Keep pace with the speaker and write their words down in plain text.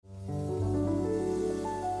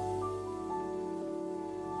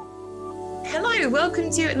Hello, welcome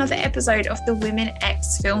to another episode of the Women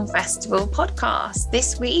X Film Festival podcast.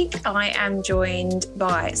 This week I am joined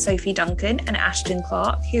by Sophie Duncan and Ashton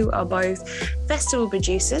Clark, who are both festival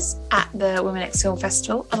producers at the Women X Film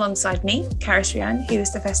Festival, alongside me, Karis Ryan, who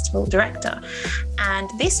is the festival director. And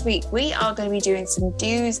this week we are going to be doing some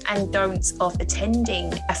do's and don'ts of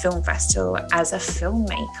attending a film festival as a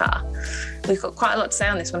filmmaker. We've got quite a lot to say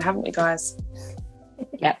on this one, haven't we, guys?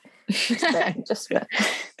 Yep. just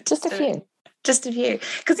a few. Just a few,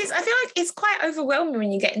 because I feel like it's quite overwhelming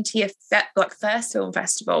when you get into your first film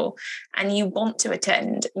festival and you want to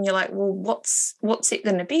attend, and you're like, well, what's it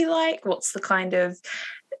going to be like? What's the kind of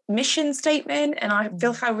mission statement? And I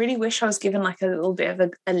feel like I really wish I was given like a little bit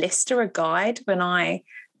of a list or a guide when I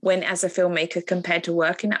went as a filmmaker compared to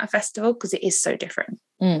working at a festival, because it is so different.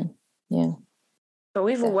 Yeah. But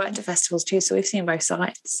we've all worked at festivals too, so we've seen both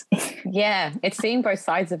sides. Yeah, it's seeing both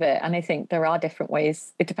sides of it. And I think there are different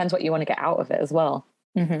ways. It depends what you want to get out of it as well.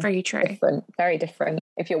 Mm-hmm. Very true. Different, very different.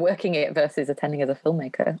 If you're working it versus attending as a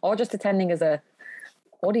filmmaker, or just attending as a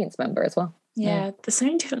audience member as well. Yeah, there's so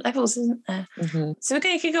many different levels, isn't there? Mm-hmm. So we're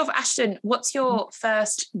going to kick off. Ashton, what's your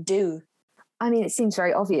first do? I mean, it seems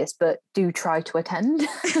very obvious, but do try to attend.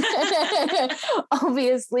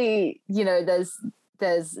 Obviously, you know, there's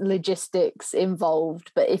logistics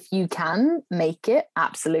involved, but if you can make it,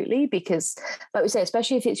 absolutely, because like we say,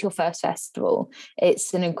 especially if it's your first festival,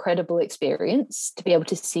 it's an incredible experience to be able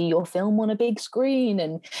to see your film on a big screen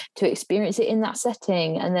and to experience it in that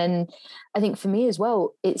setting. And then I think for me as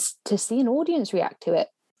well, it's to see an audience react to it.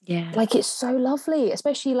 Yeah, like it's so lovely,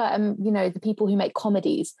 especially like you know, the people who make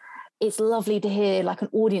comedies. It's lovely to hear like an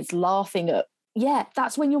audience laughing at, yeah,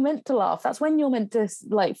 that's when you're meant to laugh. That's when you're meant to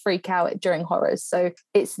like freak out during horrors. So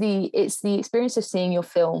it's the experience of seeing your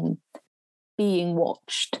film being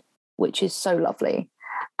watched, which is so lovely.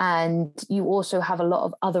 And you also have a lot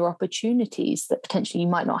of other opportunities that potentially you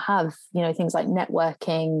might not have, you know, things like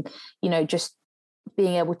networking, you know, just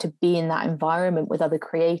being able to be in that environment with other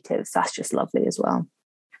creatives. That's just lovely as well.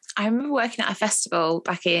 I remember working at a festival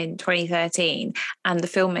back in 2013, and the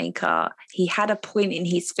filmmaker, he had a point in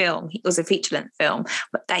his film, it was a feature-length film,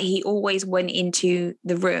 but that he always went into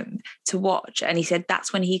the room to watch, and he said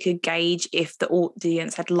that's when he could gauge if the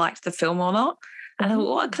audience had liked the film or not. And I thought,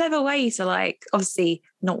 what a clever way to, like, obviously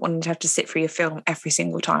not wanting to have to sit through your film every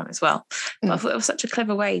single time as well. But I thought it was such a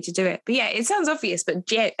clever way to do it. But yeah, it sounds obvious, but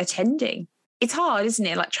attending, it's hard, isn't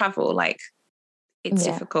it? Like travel, like it's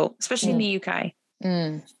difficult, especially in the UK.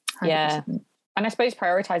 100%. Yeah. And I suppose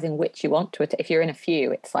prioritizing which you want to, if you're in a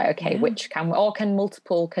few, it's like, okay, which can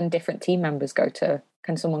different team members go to?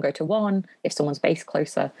 Can someone go to one? If someone's based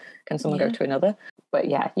closer, can someone go to another? But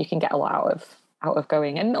yeah, you can get a lot out of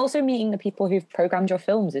going. And also meeting the people who've programmed your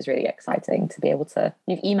films is really exciting, to be able to,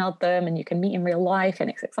 you've emailed them and you can meet in real life, and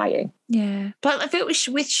it's exciting. Yeah. But I feel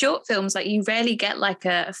with short films, like you rarely get like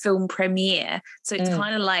a film premiere. So it's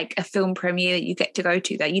kind of like a film premiere that you get to go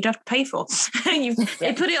to that you'd have to pay for. They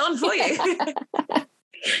put it on for you.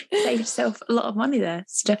 You save yourself a lot of money there.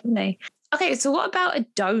 It's definitely. Okay, so what about a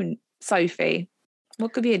don't, Sophie?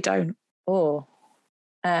 What could be a don't? Oh,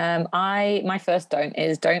 my first don't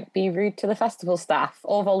is don't be rude to the festival staff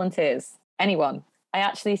or volunteers, anyone. I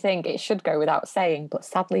actually think it should go without saying, but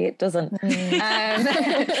sadly it doesn't. We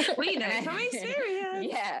know from experience.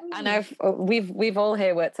 Yeah, and we've all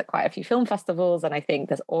here worked at quite a few film festivals, and I think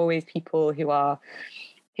there's always people who are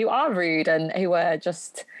rude and who are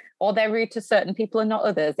just, or they're rude to certain people and not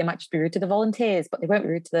others. They might just be rude to the volunteers, but they won't be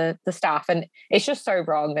rude to the staff, and it's just so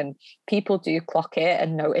wrong. And people do clock it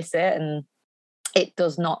and notice it, and it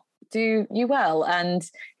does not do you well, and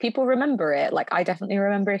people remember it. Like I definitely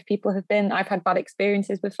remember if people I've had bad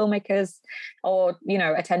experiences with filmmakers or, you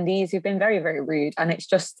know, attendees who've been very, very rude, and it's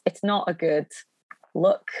not a good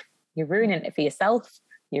look. You're ruining it for yourself.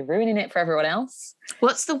 You're ruining it for everyone else.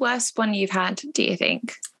 What's the worst one you've had, do you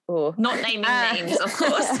think? Oh. Not naming names, of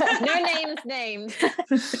course. No names.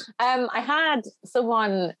 I had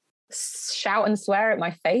someone shout and swear at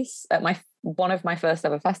my face at one of my first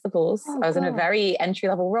ever festivals. I was in a very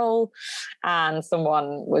entry-level role, and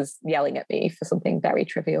someone was yelling at me for something very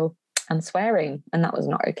trivial and swearing, and that was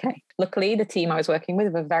not okay. Luckily, the team I was working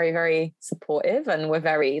with were very, very supportive and were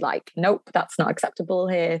very like, nope, that's not acceptable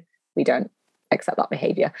here. We don't accept that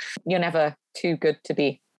behavior. You're never too good to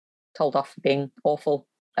be told off for being awful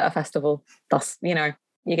at a festival. That's, you know,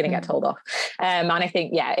 you're going to get told off. And I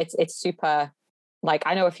think, yeah, it's super. Like,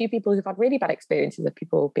 I know a few people who've had really bad experiences of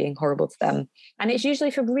people being horrible to them. And it's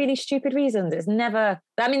usually for really stupid reasons. There's never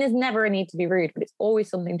a need to be rude, but it's always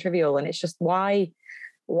something trivial. And it's just, why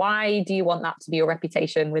why do you want that to be your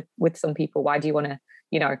reputation with some people? Why do you want to,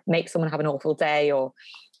 make someone have an awful day? Or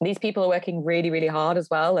these people are working really, really hard as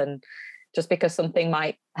well. And just because something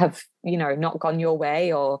might have, not gone your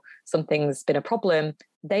way, or something's been a problem,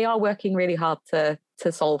 they are working really hard to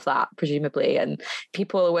solve that, presumably. And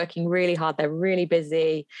people are working really hard. They're really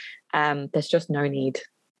busy. There's just no need.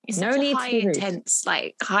 It's no such need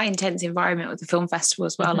a high intense environment with the film festival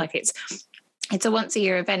as well. Mm-hmm. Like it's a once a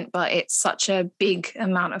year event, but it's such a big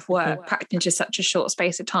amount of work packed into such a short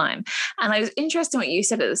space of time. And I was interested in what you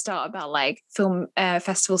said at the start about like film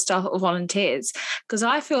festival staff or volunteers, because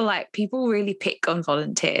I feel like people really pick on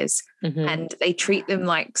volunteers and they treat them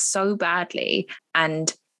like so badly.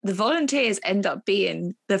 And the volunteers end up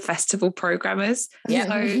being the festival programmers. Yeah.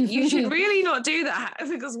 So you should really not do that,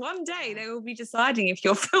 because one day they will be deciding if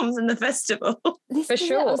your film's in the festival. For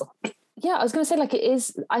sure. I was going to say, like, it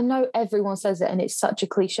is, I know everyone says it and it's such a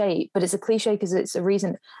cliche, but it's a cliche because it's a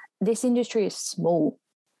reason. This industry is small.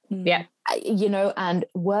 Yeah. And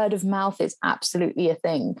word of mouth is absolutely a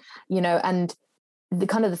thing, and the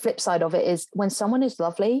kind of the flip side of it is when someone is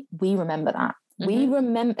lovely, we remember that. We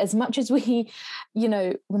remember, as much as we,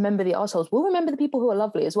 remember the assholes, we'll remember the people who are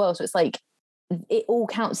lovely as well. So it's like, it all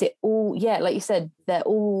counts. It all, like you said, they're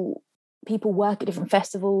all, people work at different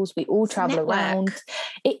festivals. We all travel around.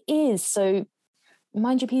 It is. So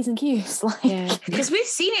mind your P's and Q's. Because we've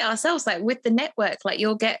seen it ourselves, like with the network, like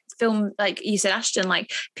you'll get film, like you said, Ashton,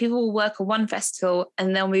 like people will work at one festival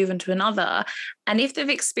and they'll move into another. And if they've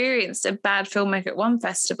experienced a bad filmmaker at one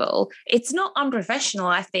festival, it's not unprofessional,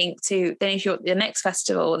 I think, to then if you're at the next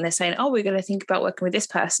festival and they're saying, oh, we're going to think about working with this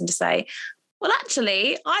person, to say, well,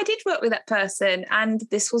 actually, I did work with that person and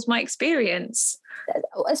this was my experience.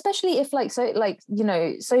 Especially if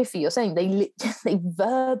Sophie, you're saying they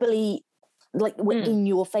verbally in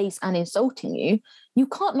your face and insulting you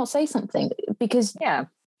can't not say something, because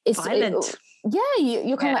it's violent.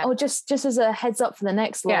 You're kind of like, just as a heads up for the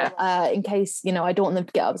next lot, in case I don't want them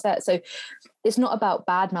to get upset. So it's not about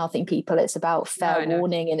bad mouthing people, it's about fair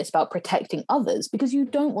warning, and it's about protecting others, because you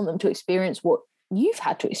don't want them to experience what you've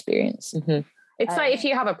had to experience. It's like, if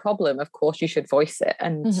you have a problem, of course you should voice it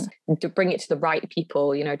and to bring it to the right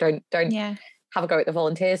people. Don't have a go at the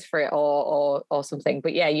volunteers for it or something.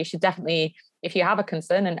 But you should definitely, if you have a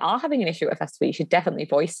concern and are having an issue at a festival, you should definitely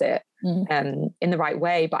voice it in the right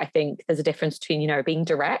way. But I think there's a difference between, being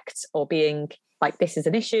direct or being like, this is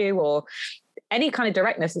an issue, or any kind of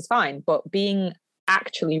directness is fine, but being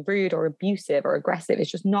actually rude or abusive or aggressive is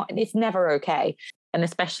just not, it's never okay. And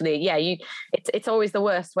especially, it's always the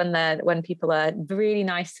worst when people are really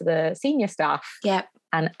nice to the senior staff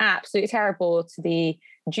and absolutely terrible to the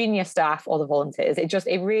junior staff or the volunteers.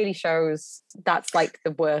 It really shows that's like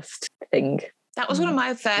the worst thing. That was one of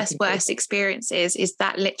my first worst experiences, is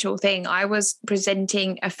that literal thing. I was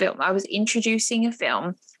presenting a film. I was introducing a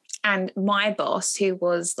film, and my boss, who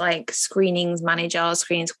was like screenings manager,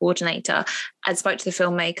 screenings coordinator, I spoke to the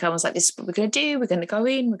filmmaker and was like, this is what we're going to do. We're going to go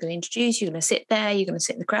in, we're going to introduce, you're going to sit there, you're going to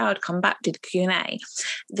sit in the crowd, come back, do the Q&A.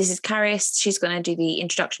 This is Caris, she's going to do the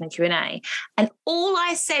introduction and Q&A. And all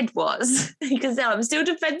I said was, because I'm still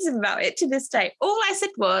defensive about it to this day, all I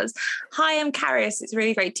said was, hi, I'm Caris, it's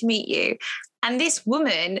really great to meet you. And this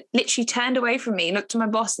woman literally turned away from me, looked at my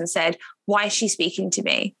boss and said, why is she speaking to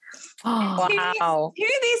me? Oh, wow.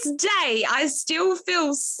 To this day, I still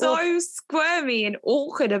feel so squirmy and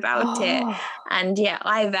awkward about it. And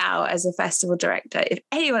I vow, as a festival director, if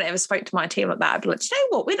anyone ever spoke to my team like that, I'd be like, you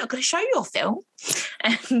know what? We're not going to show your film.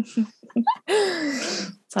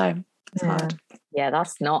 So it's hard. Yeah,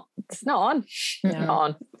 it's not on. Not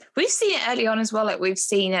on. We've seen it early on as well. Like we've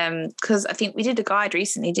seen, because I think we did a guide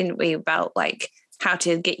recently, didn't we, about like how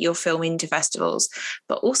to get your film into festivals,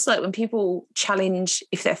 but also like when people challenge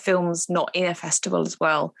if their film's not in a festival as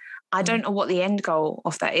well. I don't know what the end goal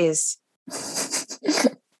of that is.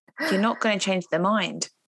 You're not going to change their mind.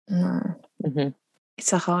 No.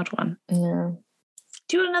 It's a hard one. Yeah.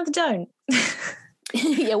 Do you want another don't?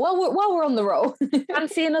 While we're on the roll.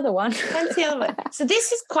 Fancy another one. So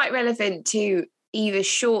this is quite relevant to either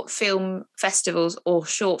short film festivals or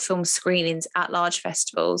short film screenings at large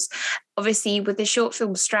festivals. Obviously, with the short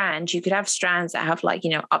film strand, you could have strands that have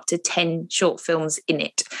up to 10 short films in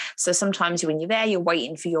it. So sometimes when you're there, you're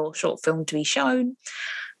waiting for your short film to be shown.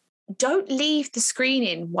 Don't leave the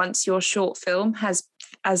screening once your short film has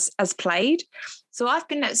played. So I've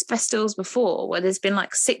been at festivals before where there's been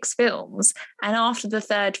like 6 films, and after the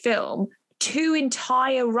third film, 2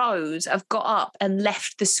 entire rows have got up and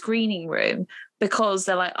left the screening room because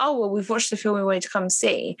they're like, oh, well, we've watched the film we wanted to come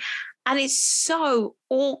see. And it's so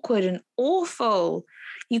awkward and awful.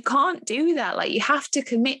 You can't do that. Like, you have to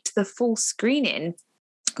commit to the full screening.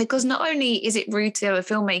 because not only is it rude to the other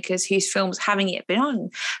filmmakers whose films haven't yet been on,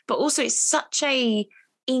 but also it's such a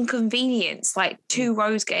inconvenience, like 2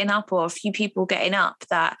 rows getting up or a few people getting up,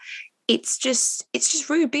 that it's just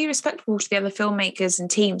rude. Be respectful to the other filmmakers and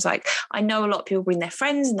teams. Like, I know a lot of people bring their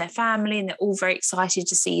friends and their family and they're all very excited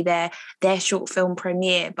to see their short film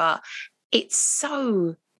premiere, but it's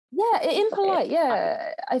so impolite.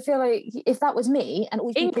 Yeah, I feel like if that was me and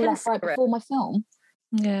all these people left right before my film,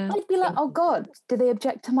 I'd be like, oh God, do they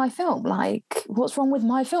object to my film? Like, what's wrong with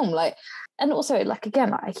my film? Like, and also, like,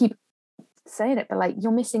 again, like, I keep saying it, but like,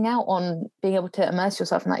 you're missing out on being able to immerse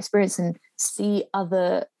yourself in that experience and see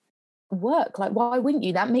other work. Like, why wouldn't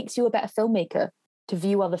you? That makes you a better filmmaker, to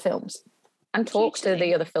view other films and talk to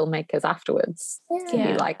the other filmmakers afterwards. To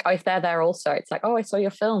be like, oh, if they're there also, it's like, oh, I saw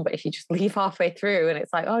your film. But if you just leave halfway through and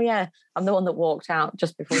it's like, oh yeah, I'm the one that walked out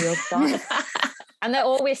just before yours started. And they're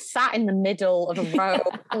always sat in the middle of a row.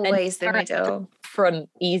 Always the middle. Front,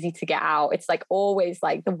 easy to get out. It's like always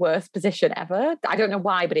like the worst position ever. I don't know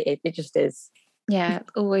why, but it just is. Yeah,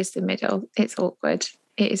 always the middle. It's awkward.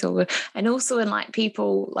 It is awkward. And also when like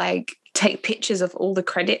people like take pictures of all the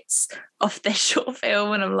credits of their short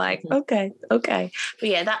film, and I'm like, okay. But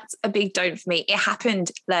yeah, that's a big don't for me. It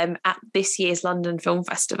happened at this year's London Film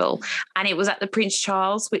Festival, and it was at the Prince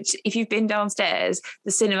Charles, which, if you've been downstairs,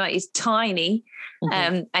 the cinema is tiny.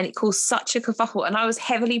 And it caused such a kerfuffle. And I was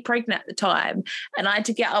heavily pregnant at the time, and I had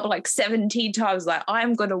to get up like 17 times, like,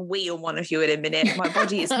 I'm going to wee on one of you in a minute. My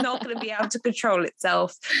body is not going to be able to control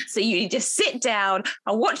itself. So you just sit down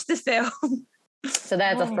and watch the film. So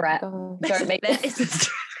there's a threat.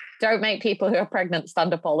 Don't make people who are pregnant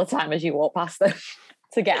stand up all the time as you walk past them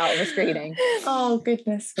to get out of the screening. Oh,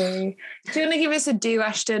 goodness me. Do you want to give us a do,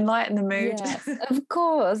 Ashton? Lighten the mood. Yes, of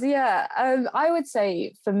course, yeah. I would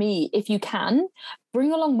say, for me, if you can,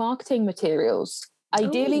 bring along marketing materials.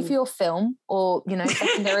 Ideally for your film, or, you know,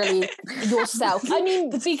 secondarily yourself. I mean,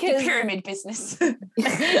 because... The pyramid business.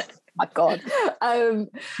 My God.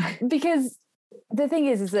 Because the thing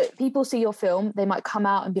is that people see your film, they might come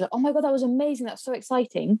out and be like, oh my God, that was amazing, that's so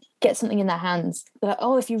exciting. Get something in their hands. They're like,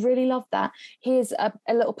 oh, if you really love that, here's a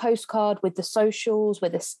little postcard with the socials,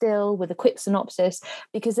 with a still, with a quick synopsis.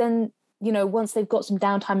 Because then, you know, once they've got some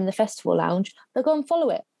downtime in the festival lounge, they'll go and follow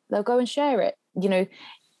it. They'll go and share it, you know,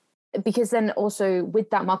 because then also with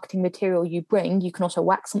that marketing material you bring, you can also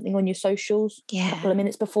whack something on your socials a couple of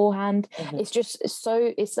minutes beforehand.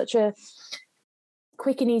 It's such a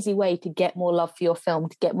quick and easy way to get more love for your film,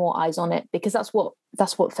 to get more eyes on it, because that's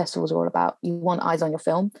what festivals are all about. You want eyes on your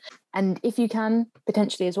film. And if you can,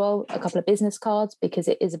 potentially as well, a couple of business cards, because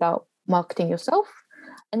it is about marketing yourself.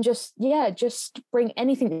 And just bring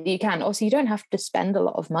anything that you can. Also, you don't have to spend a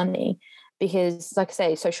lot of money, because, like I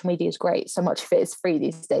say, social media is great. So much of it is free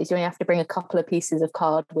these days. You only have to bring a couple of pieces of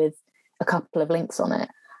card with a couple of links on it,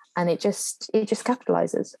 and it just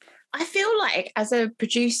capitalizes. I feel like, as a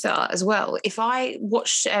producer as well, if I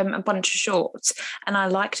watched a bunch of shorts and I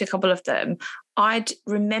liked a couple of them, I'd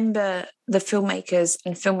remember the filmmakers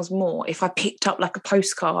and films more if I picked up like a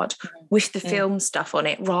postcard with the film stuff on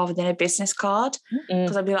it rather than a business card.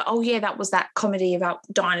 Because I'd be like, oh yeah, that was that comedy about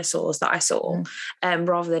dinosaurs that I saw,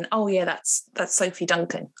 rather than, oh yeah, that's Sophie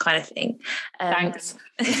Duncan kind of thing. Thanks.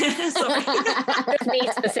 Sorry. Me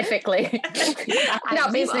specifically.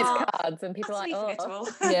 Not business cards, and people are like, oh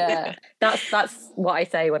yeah. That's what I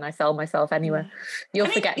say when I sell myself anywhere. You'll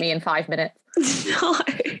forget me in 5 minutes. No.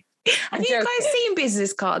 Have you guys seen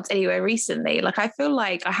business cards anywhere recently? Like, I feel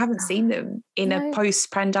like I haven't seen them in a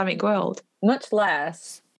post-pandemic world. Much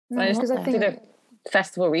less. I did a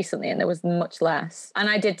festival recently and there was much less. And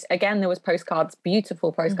I did, again, there was postcards,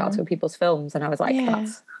 beautiful postcards for people's films. And I was like,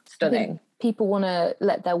 that's stunning. People want to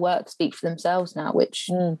let their work speak for themselves now,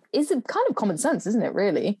 which is kind of common sense, isn't it,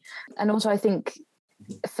 really? And also, I think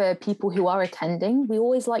for people who are attending, we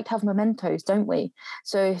always like to have mementos, don't we?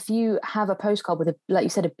 So if you have a postcard with, like you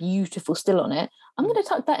said, a beautiful still on it, I'm going to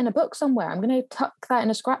tuck that in a book somewhere. I'm going to tuck that in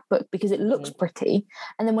a scrapbook because it looks pretty.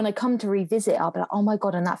 And then when I come to revisit, I'll be like, oh my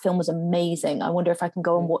God, and that film was amazing. I wonder if I can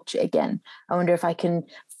go and watch it again. I wonder if I can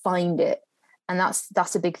find it. And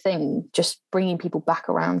that's a big thing, just bringing people back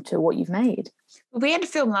around to what you've made. We had a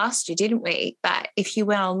film last year, didn't we? That if you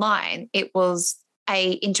went online, it was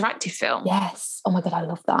a interactive film. Yes. Oh my God, I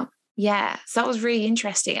love that. Yeah, so that was really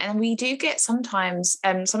interesting. And we do get sometimes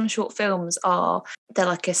some short films they're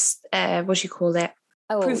like a what do you call it?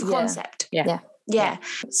 Proof of concept. Yeah. Yeah.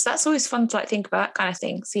 So that's always fun to like think about that kind of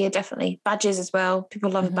thing. So yeah, definitely badges as well. People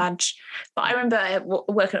love a badge. But I remember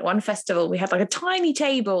working at one festival, we had like a tiny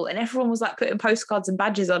table and everyone was like putting postcards and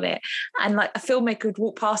badges on it. And like a filmmaker would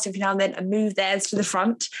walk past every now and then and move theirs to the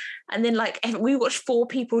front. And then like we watched 4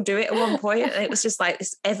 people do it at one point, and it was just like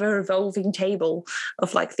this ever evolving table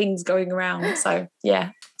of like things going around. So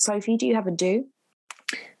yeah. So if you do have a do.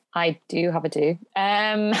 I do have a do.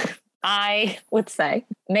 I would say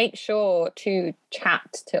make sure to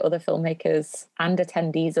chat to other filmmakers and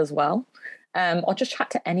attendees as well, or just chat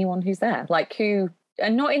to anyone who's there, like who,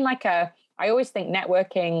 and not in like a, I always think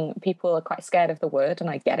networking, people are quite scared of the word, and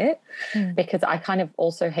I get it because I kind of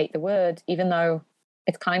also hate the word, even though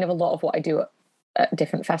it's kind of a lot of what I do at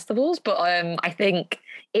different festivals. But I think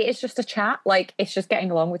it is just a chat, like it's just getting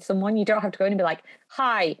along with someone. You don't have to go in and be like,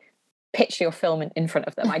 hi, pitch your film in front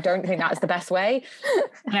of them. I don't think that's the best way.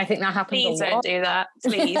 And I think that happens Please a lot. don't do that.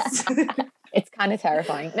 Please. It's kind of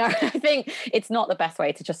terrifying. No, I think it's not the best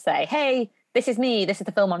way to just say, hey, this is me, this is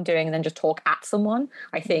the film I'm doing, and then just talk at someone.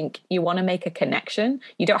 I think you want to make a connection.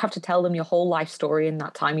 You don't have to tell them your whole life story in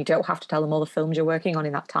that time. You don't have to tell them all the films you're working on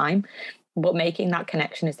in that time. But making that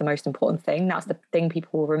connection is the most important thing. That's the thing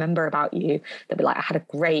people will remember about you. They'll be like, I had a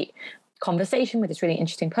great conversation with this really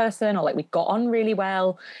interesting person, or like we got on really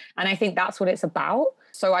well. And I think that's what it's about.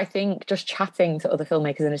 So I think just chatting to other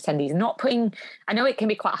filmmakers and attendees, not putting, I know it can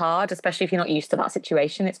be quite hard, especially if you're not used to that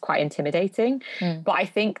situation. It's quite intimidating. But I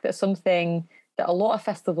think that something that a lot of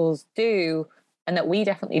festivals do, and that we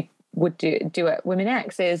definitely would do at Women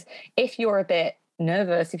X, is if you're a bit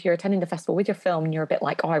nervous, if you're attending the festival with your film and you're a bit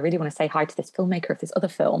like, oh, I really want to say hi to this filmmaker of this other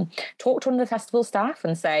film, talk to one of the festival staff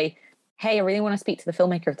and say, hey, I really want to speak to the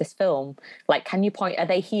filmmaker of this film. Like, can you point, are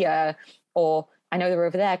they here? Or I know they're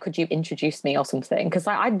over there. Could you introduce me or something? Because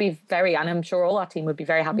I'd be very, and I'm sure all our team would be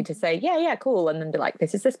very happy to say, yeah, cool. And then be like,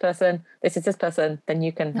 this is this person, then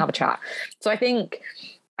you can have a chat. So I think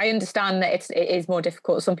I understand that it is more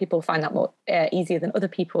difficult. Some people find that more easier than other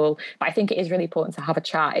people, but I think it is really important to have a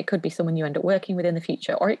chat. It could be someone you end up working with in the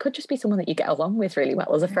future, or it could just be someone that you get along with really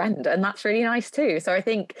well as a friend. And that's really nice too. So I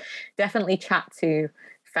think definitely chat to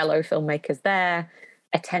fellow filmmakers there,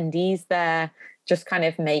 attendees there, just kind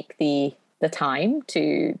of make the time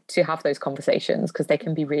to have those conversations, because they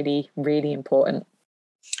can be really, really important.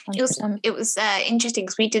 It was interesting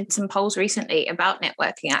because we did some polls recently about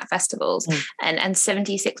networking at festivals, and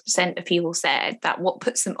 76% of people said that what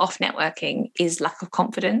puts them off networking is lack of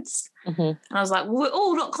confidence. And I was like, well, we're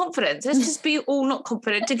all not confident. Let's just be all not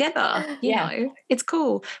confident together. You know, it's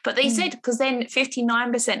cool. But they said, because then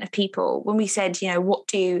 59% of people, when we said, you know, what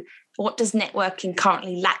does networking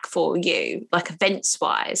currently lack for you, like events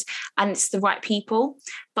wise, and it's the right people.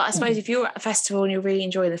 But I suppose if you're at a festival and you're really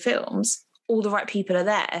enjoying the films, all the right people are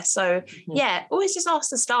there. So yeah, always just ask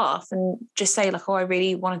the staff and just say like, oh, I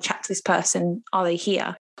really want to chat to this person. Are they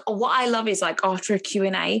here? Or what I love is like after a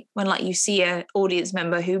Q&A, when like you see an audience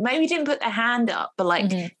member who maybe didn't put their hand up, but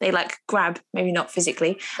like they like grab, maybe not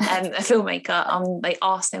physically, a filmmaker, they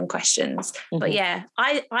ask them questions. But yeah,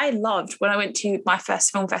 I loved when I went to my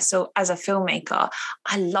first film festival as a filmmaker,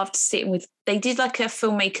 I loved sitting with, they did like a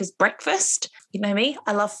filmmaker's breakfast. You know me,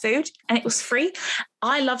 I love food, and it was free.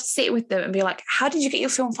 I loved sitting with them and be like, how did you get your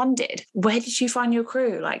film funded? Where did you find your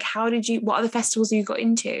crew? Like, what other festivals you got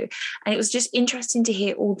into? And it was just interesting to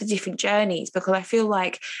hear all the different journeys, because I feel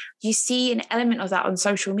like you see an element of that on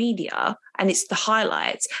social media and it's the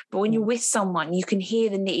highlights. But when you're with someone, you can hear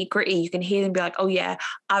the nitty gritty. You can hear them be like, oh yeah,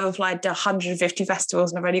 I've applied to 150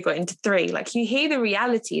 festivals and I've only got into 3. Like you hear the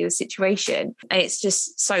reality of the situation, and it's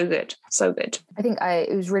just so good. So good. I think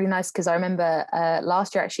it was really nice because I remember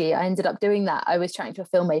last year, actually, I ended up doing that. I was chatting to a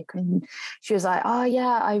filmmaker and she was like, oh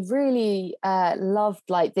yeah, I really loved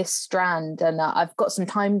like this strand, and I've got some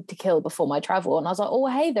time to kill before my travel. And I was like, oh,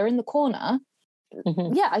 hey, they're in the corner.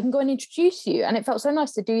 Yeah, I can go and introduce you. And it felt so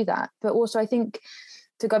nice to do that. But also I think,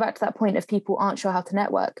 to go back to that point of people aren't sure how to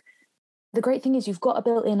network, the great thing is you've got a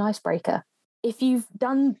built-in icebreaker. If you've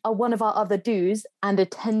done one of our other do's and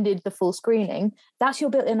attended the full screening, that's your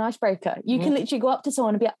built-in icebreaker. You can literally go up to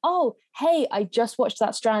someone and be like, oh, hey, I just watched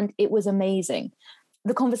that strand. It was amazing.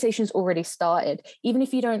 The conversation's already started. Even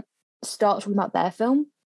if you don't start talking about their film,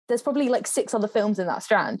 there's probably like 6 other films in that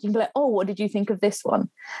strand. You can be like, oh, what did you think of this one?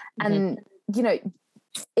 And, you know,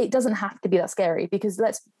 it doesn't have to be that scary, because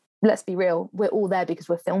let's be real. We're all there because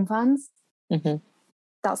we're film fans.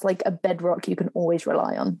 That's like a bedrock you can always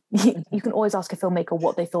rely on. You can always ask a filmmaker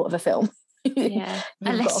what they thought of a film. Yeah,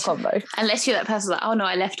 You've got a combo. Unless you're that person like, oh no,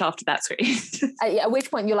 I left after that screen. At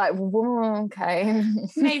which point you're like, okay,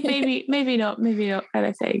 maybe not kind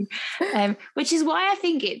of thing. Which is why I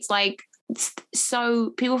think it's like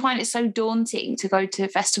so people find it so daunting to go to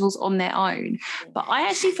festivals on their own. But I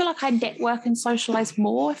actually feel like I network and socialize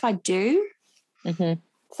more if I do. Mm-hmm.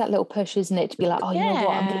 It's that little push, isn't it, to be like, oh, you know what,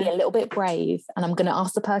 I'm going to be a little bit brave and I'm going to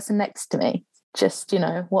ask the person next to me just,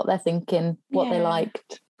 what they're thinking, what they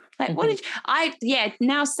liked. Like, what did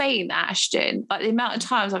now saying that, Ashton, like the amount of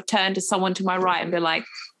times I've turned to someone to my right and been like,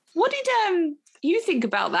 what did you think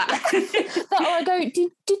about that? I go, did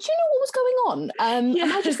you know what was going on?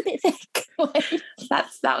 Am I just a bit thick?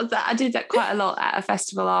 I did that quite a lot at a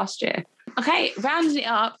festival last year. Okay, rounding it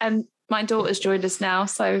up, and my daughter's joined us now,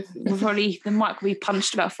 so the mic will be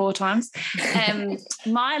punched about 4 times.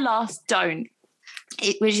 My last don't,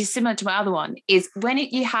 which is similar to my other one, is when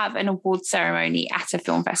you have an award ceremony at a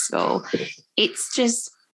film festival, it's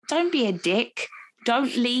just, don't be a dick.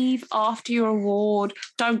 Don't leave after your award.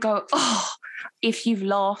 Don't go, if you've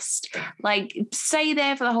lost. Like, stay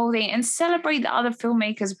there for the whole thing and celebrate the other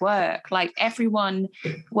filmmakers' work. Like, everyone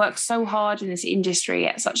works so hard in this industry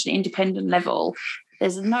at such an independent level.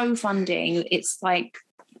 There's no funding. It's like,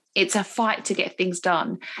 it's a fight to get things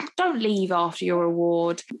done. Don't leave after your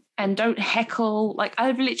award, and don't heckle. Like,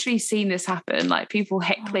 I've literally seen this happen, like people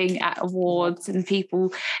heckling at awards and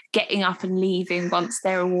people getting up and leaving once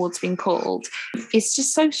their award's been called. It's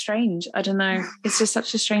just so strange. I don't know. It's just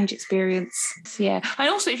such a strange experience. So, yeah. And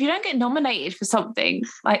also, if you don't get nominated for something,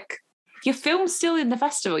 like, your film's still in the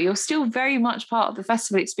festival. You're still very much part of the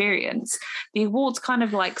festival experience. The award's kind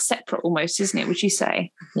of like separate almost, isn't it? Would you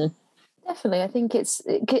say? Mm-hmm. Definitely. I think it's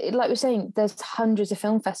like we're saying, there's hundreds of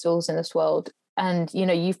film festivals in this world, and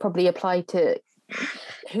you've probably applied to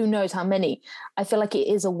who knows how many. I feel like it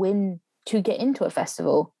is a win to get into a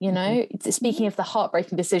festival. Speaking of the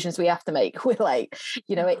heartbreaking decisions we have to make, we're like,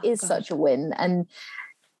 it is such a win. And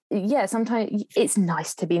yeah, sometimes it's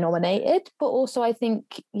nice to be nominated, but also I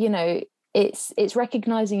think it's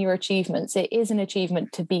recognizing your achievements. It is an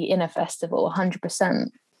achievement to be in a festival,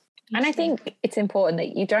 100%. And I think it's important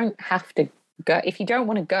that you don't have to go. If you don't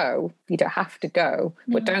want to go, you don't have to go,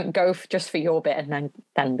 but don't go just for your bit and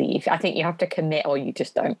then leave. I think you have to commit, or you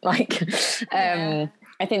just don't. I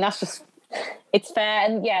think that's just, it's fair.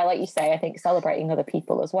 And yeah, like you say, I think celebrating other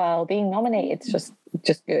people as well, being nominated is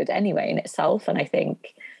just good anyway in itself. And I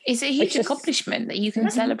think it's a huge accomplishment that you can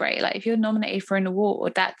celebrate. Like, if you're nominated for an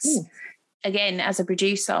award, that's... Again, as a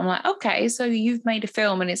producer, I'm like, okay, so you've made a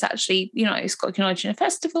film and it's actually, it's got acknowledged in a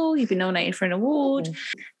festival, you've been nominated for an award.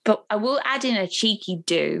 But I will add in a cheeky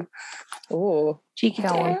do. Oh, cheeky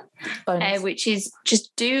do. Which is,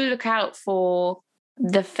 just do look out for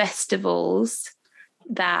the festivals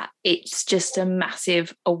that it's just a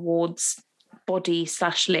massive awards body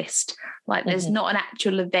 / list. Like, there's not an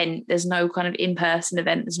actual event, there's no kind of in-person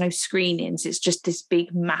event, there's no screenings, it's just this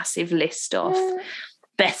big massive list of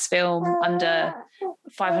best film under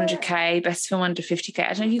 500k, best film under 50k. I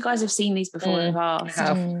don't know if you guys have seen these before in the past.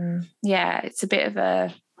 Yeah, it's a bit of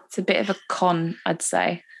a con, I'd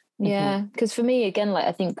say. Yeah, because for me, again, like,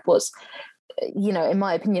 I think what's, in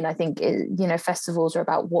my opinion, I think festivals are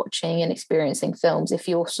about watching and experiencing films. If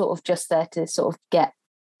you're sort of just there to sort of get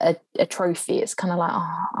a trophy, it's kind of like,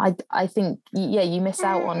 I think you miss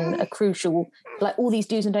out on a crucial, like, all these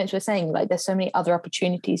do's and don'ts we're saying. Like, there's so many other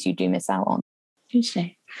opportunities you do miss out on.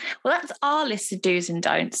 Hugely. Well, that's our list of do's and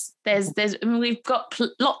don'ts. We've got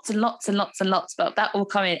lots and lots and lots and lots, but that will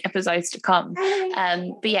come in episodes to come.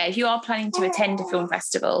 But yeah, if you are planning to attend a film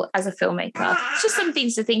festival as a filmmaker, it's just some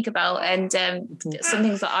things to think about, and some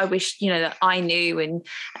things that I wish that I knew,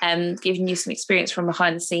 and giving you some experience from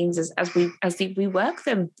behind the scenes as we work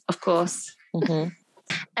them, of course. Mm-hmm.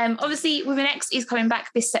 Obviously, Women X is coming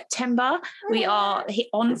back this September. We are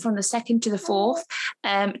on from the 2nd to the 4th.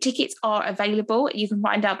 Tickets are available. You can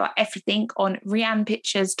find out about everything on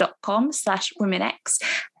riannpictures.com/womenx.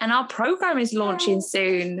 And our program is launching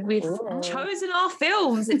soon. We've chosen our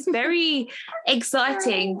films. It's very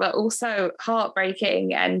exciting, but also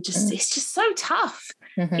heartbreaking, and it's just so tough.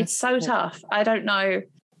 It's so tough. I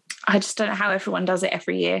just don't know how everyone does it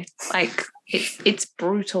every year. Like, it's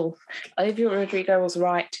brutal. Olivia Rodrigo was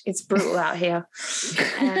right. It's brutal out here.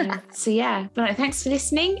 So yeah, but no, thanks for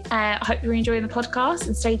listening. I hope you're enjoying the podcast,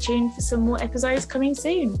 and stay tuned for some more episodes coming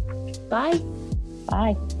soon. Bye.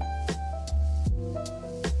 Bye.